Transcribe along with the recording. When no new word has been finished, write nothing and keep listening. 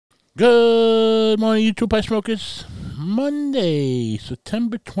Good morning, YouTube Pie Smokers. Monday,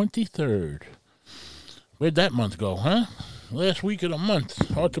 September 23rd. Where'd that month go, huh? Last week of the month.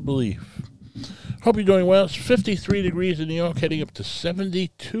 Hard to believe. Hope you're doing well. It's 53 degrees in New York, heading up to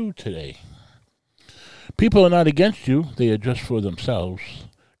 72 today. People are not against you, they are just for themselves.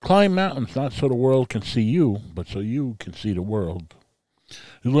 Climb mountains not so the world can see you, but so you can see the world.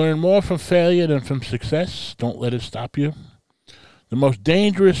 You learn more from failure than from success. Don't let it stop you. The most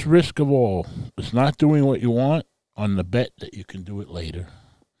dangerous risk of all is not doing what you want on the bet that you can do it later.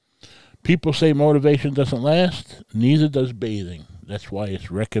 People say motivation doesn't last. Neither does bathing. That's why it's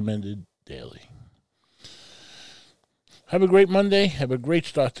recommended daily. Have a great Monday. Have a great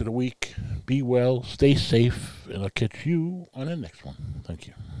start to the week. Be well. Stay safe. And I'll catch you on the next one. Thank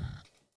you.